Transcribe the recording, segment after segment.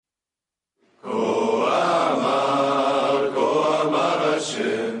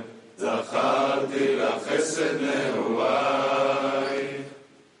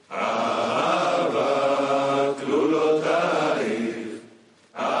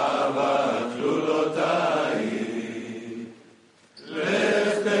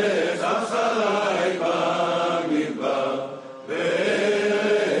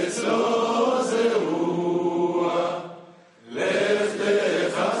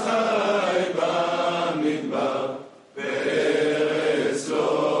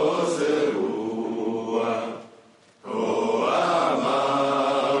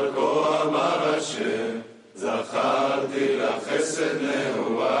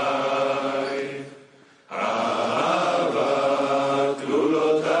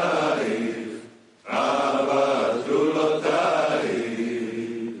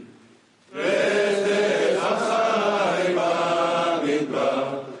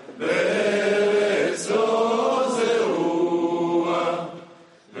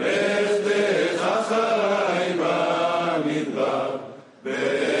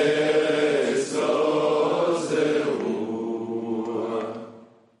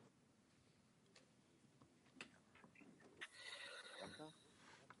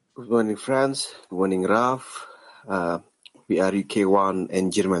Good morning, friends. Good morning, Raf. We are UK1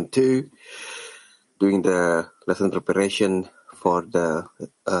 and German 2 doing the lesson preparation for the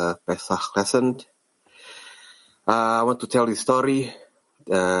Pesach lesson. I want to tell this story.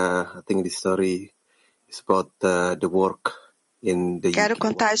 I think this story is about the work in the Quero UK1.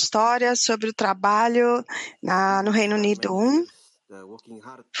 contar a história sobre o trabalho no Reino Unido 1.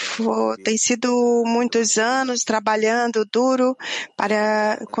 Tem sido muitos anos trabalhando duro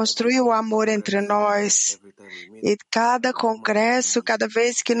para construir o amor entre nós. E cada congresso, cada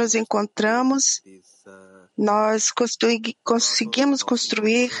vez que nos encontramos, nós conseguimos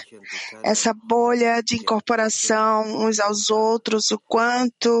construir essa bolha de incorporação uns aos outros, o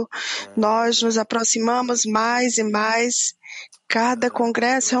quanto nós nos aproximamos mais e mais. Cada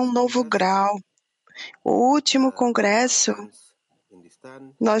congresso é um novo grau. O último congresso,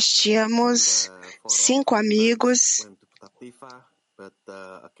 nós tínhamos 5 amigos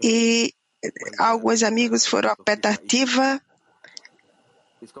e alguns amigos foram a Petah Tikva.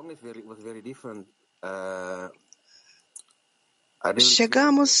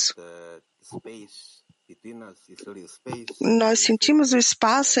 Chegamos, nós sentimos o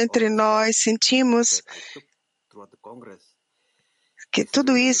espaço entre nós, sentimos que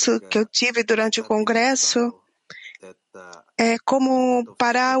tudo isso que eu tive durante o congresso é como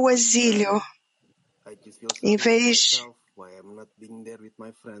parar o exílio. Em vez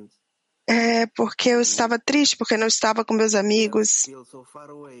porque eu estava triste, porque não estava com meus amigos.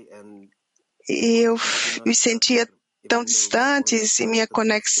 E eu me sentia tão distantes em minha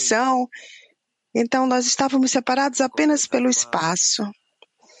conexão. Então, nós estávamos separados apenas pelo espaço.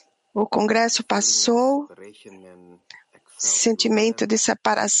 O congresso passou, sentimento de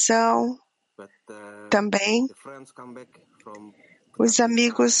separação também. Os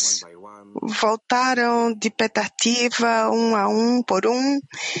amigos voltaram de Petah Tikva, por um,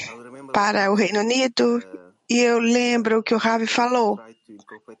 para o Reino Unido. E eu lembro que o Ravi falou,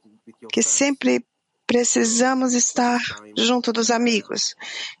 que sempre precisamos estar junto dos amigos.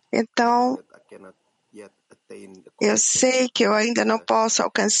 Então, eu sei que eu ainda não posso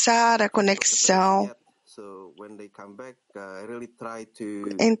alcançar a conexão.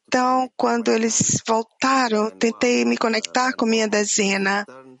 Então, quando eles voltaram, tentei me conectar com minha dezena.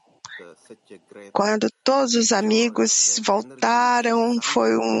 Quando todos os amigos voltaram,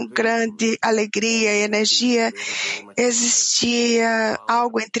 foi uma grande alegria e energia. Existia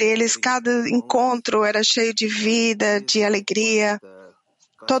algo entre eles, cada encontro era cheio de vida, de alegria,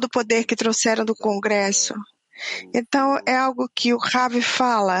 todo o poder que trouxeram do congresso. Então, é algo que o Ravi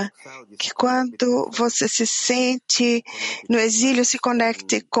fala, que quando você se sente no exílio, se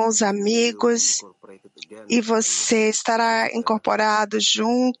conecte com os amigos e você estará incorporado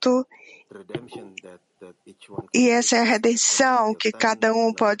junto. E essa é a redenção que cada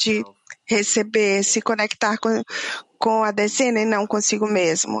um pode receber, se conectar com a dezena e não consigo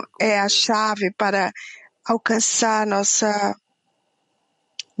mesmo. É a chave para alcançar nossa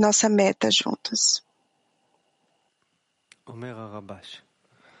meta juntos.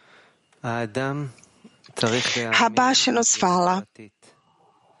 Rabash nos fala,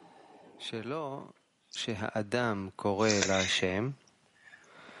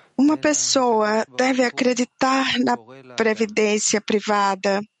 uma pessoa deve acreditar na previdência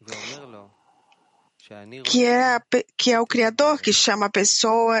privada, que é o Criador que chama a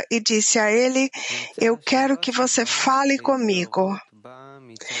pessoa e disse a ele, eu quero que você fale comigo.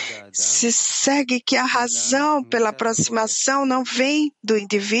 Se segue que a razão pela aproximação não vem do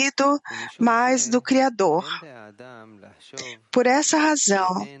indivíduo, mas do Criador. Por essa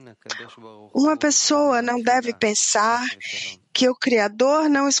razão, uma pessoa não deve pensar que o Criador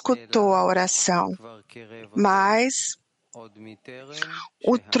não escutou a oração, mas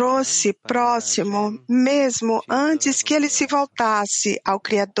o trouxe próximo, mesmo antes que ele se voltasse ao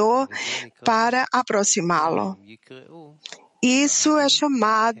Criador para aproximá-lo. Isso é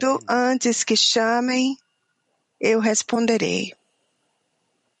chamado, antes que chamem, eu responderei.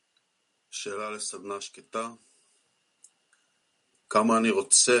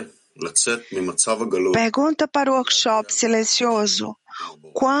 Pergunta para o workshop silencioso.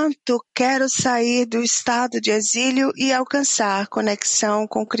 Quanto quero sair do estado de exílio e alcançar conexão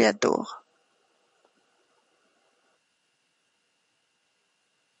com o Criador?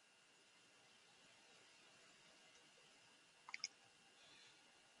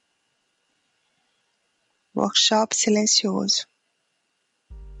 Workshop silencioso.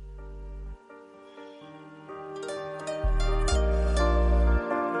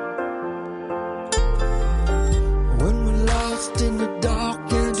 When we're lost in the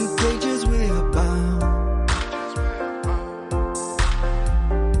dark and the pages we are bound,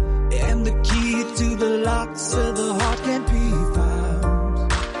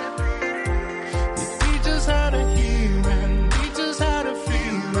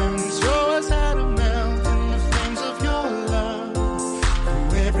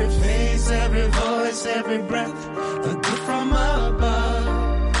 every breath, a gift from above.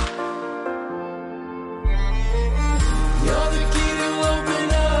 You're the key to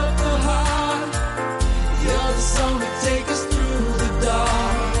open up the heart. You're the song to take us through the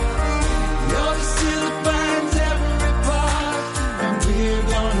dark. You're the seal that binds every part, and we're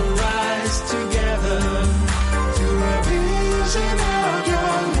gonna rise together to a vision of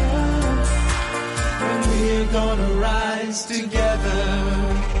your love. And we're gonna rise together.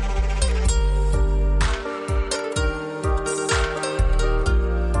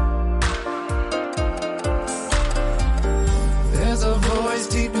 There's a voice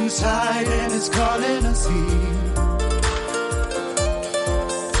deep inside and it's calling us here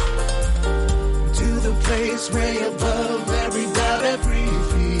to the place way above every doubt, every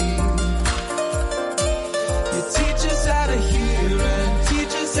fear. You teach us how to hear and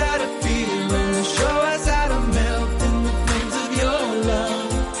teach us how to feel and show us how to melt in the flames of your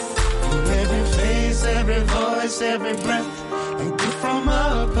love. Through every face, every voice, every breath, a gift from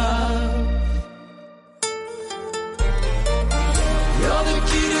above. You're the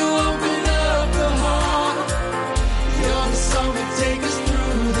key to open up the heart. You're the song that takes us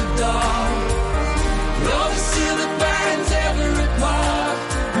through the dark. You're the seal that binds every part.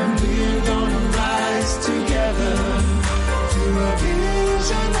 And we're gonna rise together to a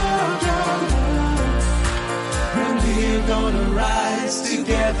vision of your love. And we're gonna rise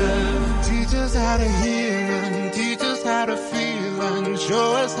together. Teach us how to hear and teach us how to feel and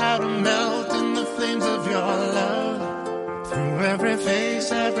show us how to melt in the flames of your love. Through every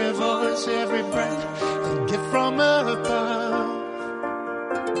face, every voice, every breath, a gift from above.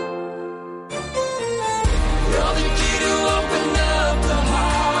 You're the key to open up the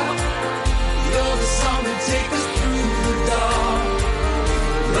heart. You're the song that takes us through the dark.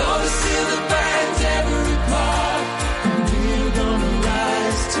 You're the seal that binds every part. And we're gonna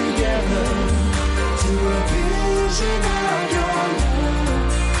rise together to a vision of your love.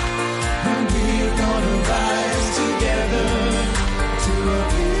 And we're gonna rise together to a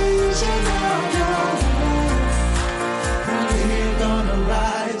vision of your love. And we're gonna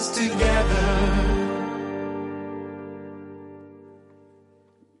rise together.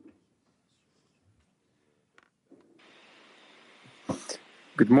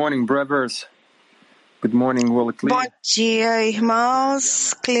 Good morning, brothers. Good morning, World Clear. Bom dia,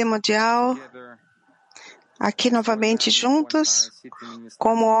 irmãos. Clima mundial. Aqui novamente juntos,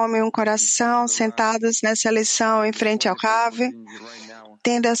 como homem e um coração, sentados nessa lição em frente ao Rav,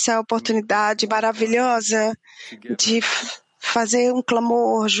 tendo essa oportunidade maravilhosa de fazer um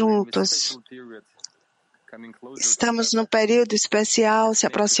clamor juntos. Estamos num período especial, se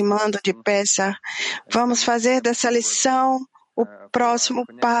aproximando de Pessah. Vamos fazer dessa lição o próximo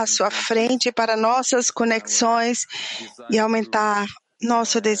passo à frente para nossas conexões e aumentar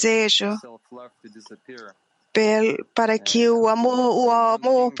nosso desejo para que o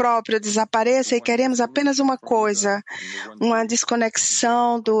amor próprio desapareça, e queremos apenas uma coisa, uma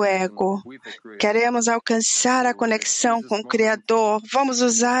desconexão do ego. Queremos alcançar a conexão com o Criador. Vamos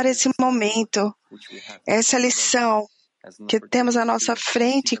usar esse momento, essa lição que temos à nossa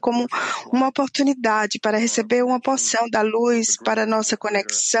frente como uma oportunidade para receber uma porção da luz para nossa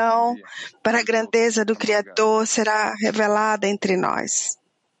conexão, para a grandeza do Criador será revelada entre nós.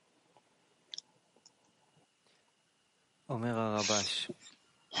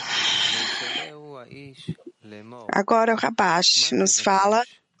 Agora o Rabash nos fala,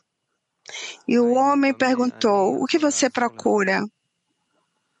 e o homem perguntou, o que você procura?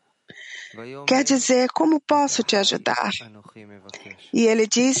 Quer dizer, como posso te ajudar? E ele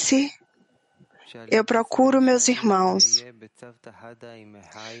disse, eu procuro meus irmãos,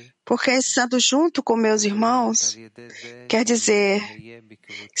 porque estando junto com meus irmãos, quer dizer,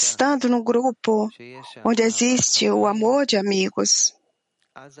 estando num grupo onde existe o amor de amigos,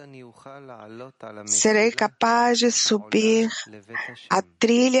 serei capaz de subir a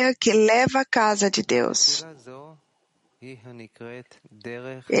trilha que leva à casa de Deus.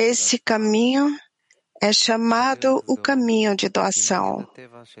 Esse caminho é chamado o caminho de doação.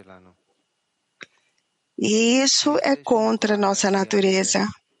 E isso é contra nossa natureza.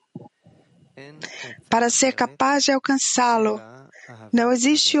 Para ser capaz de alcançá-lo, não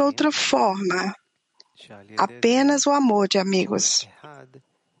existe outra forma, apenas o amor de amigos,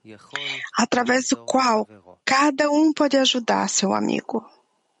 através do qual cada um pode ajudar seu amigo.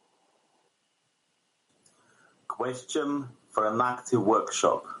 Question for an active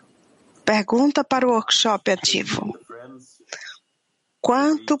workshop. Pergunta para o workshop ativo.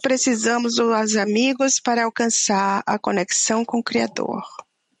 Quanto precisamos dos amigos para alcançar a conexão com o Criador?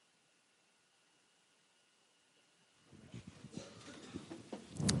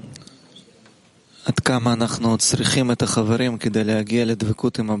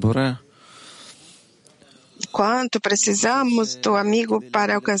 Quanto precisamos do amigo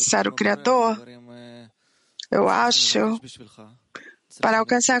para alcançar o Criador? Eu acho, para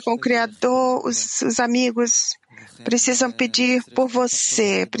alcançar com o Criador, os amigos precisam pedir por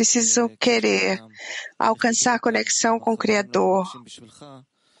você, precisam querer alcançar a conexão com o Criador.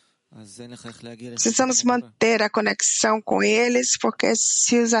 Precisamos manter a conexão com eles, porque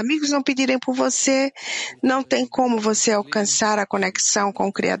se os amigos não pedirem por você, não tem como você alcançar a conexão com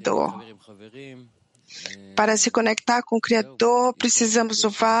o Criador. Para se conectar com o Criador, precisamos do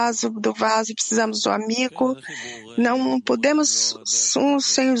vaso precisamos do amigo. Não podemos uns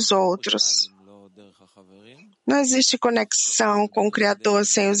sem os outros. Não existe conexão com o Criador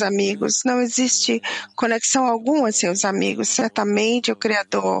sem os amigos. Não existe conexão alguma sem os amigos. Certamente o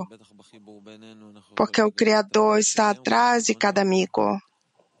Criador, porque o Criador está atrás de cada amigo.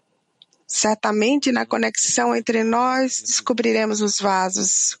 Certamente na conexão entre nós descobriremos os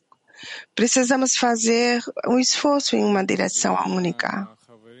vasos. Precisamos fazer um esforço em uma direção única.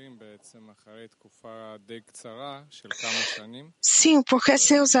 Sim, porque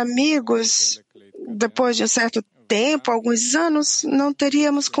seus amigos, depois de um certo tempo, alguns anos, não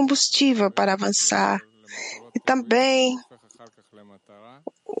teríamos combustível para avançar. E também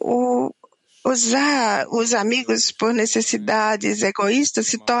usar os amigos por necessidades egoístas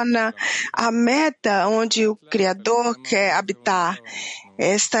se torna a meta onde o Criador quer habitar.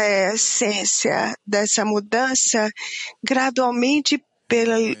 Esta é a essência dessa mudança. Gradualmente,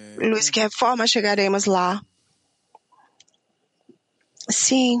 pela luz que reforma, chegaremos lá.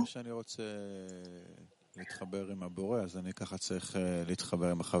 Sim.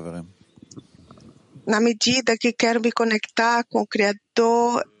 Na medida que quero me conectar com o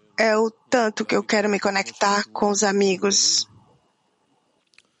Criador, é o tanto que eu quero me conectar com os amigos.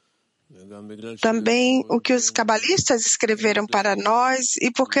 Também o que os cabalistas escreveram para nós,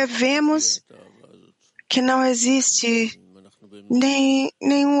 e porque vemos que não existe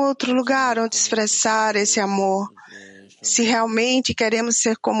nenhum outro lugar onde expressar esse amor. Se realmente queremos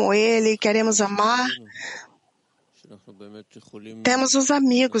ser como Ele, queremos amar, temos os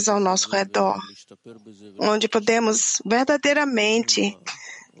amigos ao nosso redor, onde podemos verdadeiramente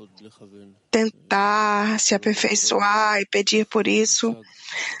tentar se aperfeiçoar e pedir por isso.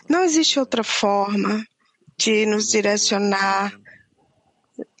 Não existe outra forma de nos direcionar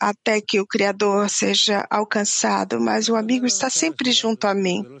até que o Criador seja alcançado, mas o amigo está sempre junto a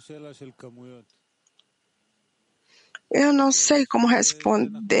mim. Eu não sei como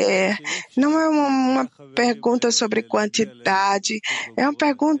responder. Não é uma pergunta sobre quantidade. É uma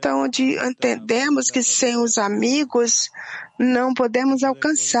pergunta onde entendemos que sem os amigos não podemos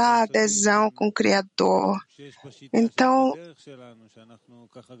alcançar a adesão com o Criador. Então,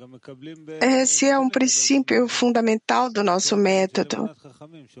 esse é um princípio fundamental do nosso método.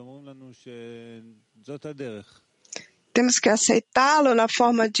 Temos que aceitá-lo na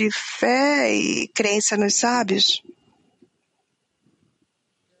forma de fé e crença nos sábios.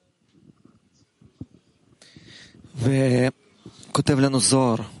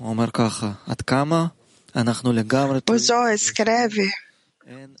 O Zohar escreve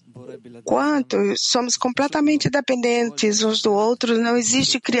quanto somos completamente dependentes uns do outro, não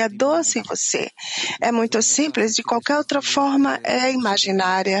existe Criador sem você. É muito simples, de qualquer outra forma é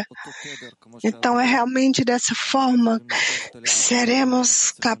imaginária. Então é realmente dessa forma que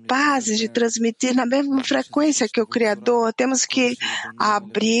seremos capazes de transmitir na mesma frequência que o Criador. Temos que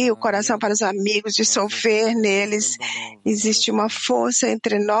abrir o coração para os amigos, dissolver neles. Existe uma força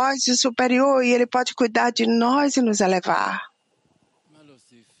entre nós e o superior, e ele pode cuidar de nós e nos elevar.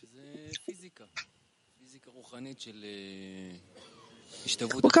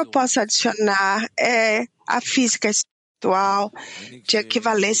 O que eu posso adicionar é a física espiritual de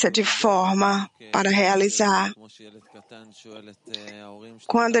equivalência de forma para realizar.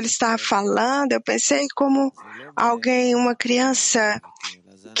 Quando ele estava falando, eu pensei como uma criança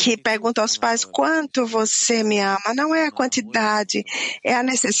que pergunta aos pais quanto você me ama. Não é a quantidade, é a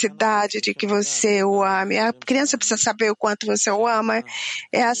necessidade de que você o ame. A criança precisa saber o quanto você o ama.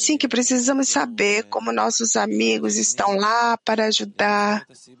 É assim que precisamos saber como nossos amigos estão lá para ajudar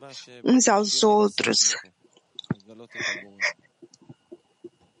uns aos outros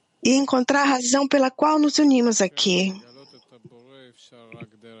e encontrar a razão pela qual nos unimos aqui.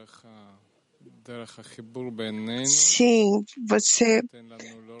 Sim, você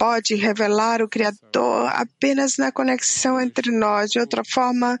pode revelar o Criador apenas na conexão entre nós. De outra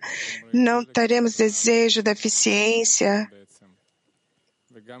forma, não teremos desejo da eficiência,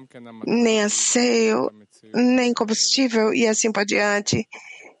 nem anseio, nem combustível e assim por diante.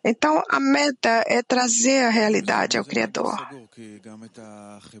 Então, a meta é trazer a realidade ao Criador.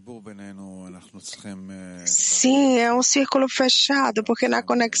 Sim, é um círculo fechado, porque na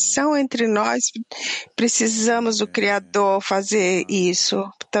conexão entre nós precisamos do Criador fazer isso.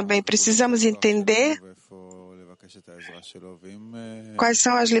 Também precisamos entender quais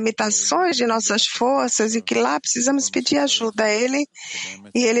são as limitações de nossas forças e que lá precisamos pedir ajuda a Ele.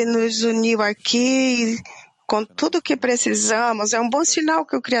 E Ele nos uniu aqui com tudo o que precisamos. É um bom sinal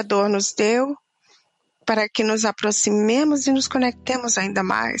que o Criador nos deu para que nos aproximemos e nos conectemos ainda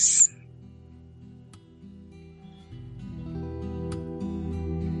mais.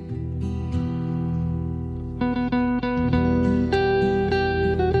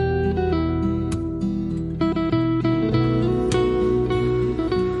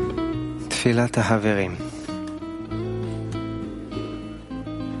 תפילת החברים.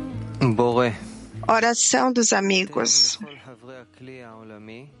 בורא. Oração dos amigos.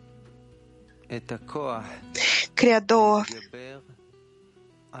 Criador,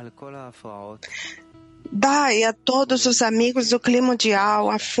 dai a todos os amigos do clima mundial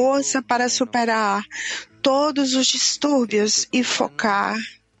a força para superar todos os distúrbios e focar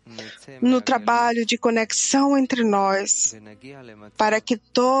no trabalho de conexão entre nós, para que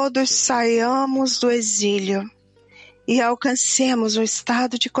todos saiamos do exílio e alcancemos um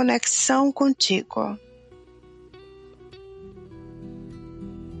estado de conexão contigo.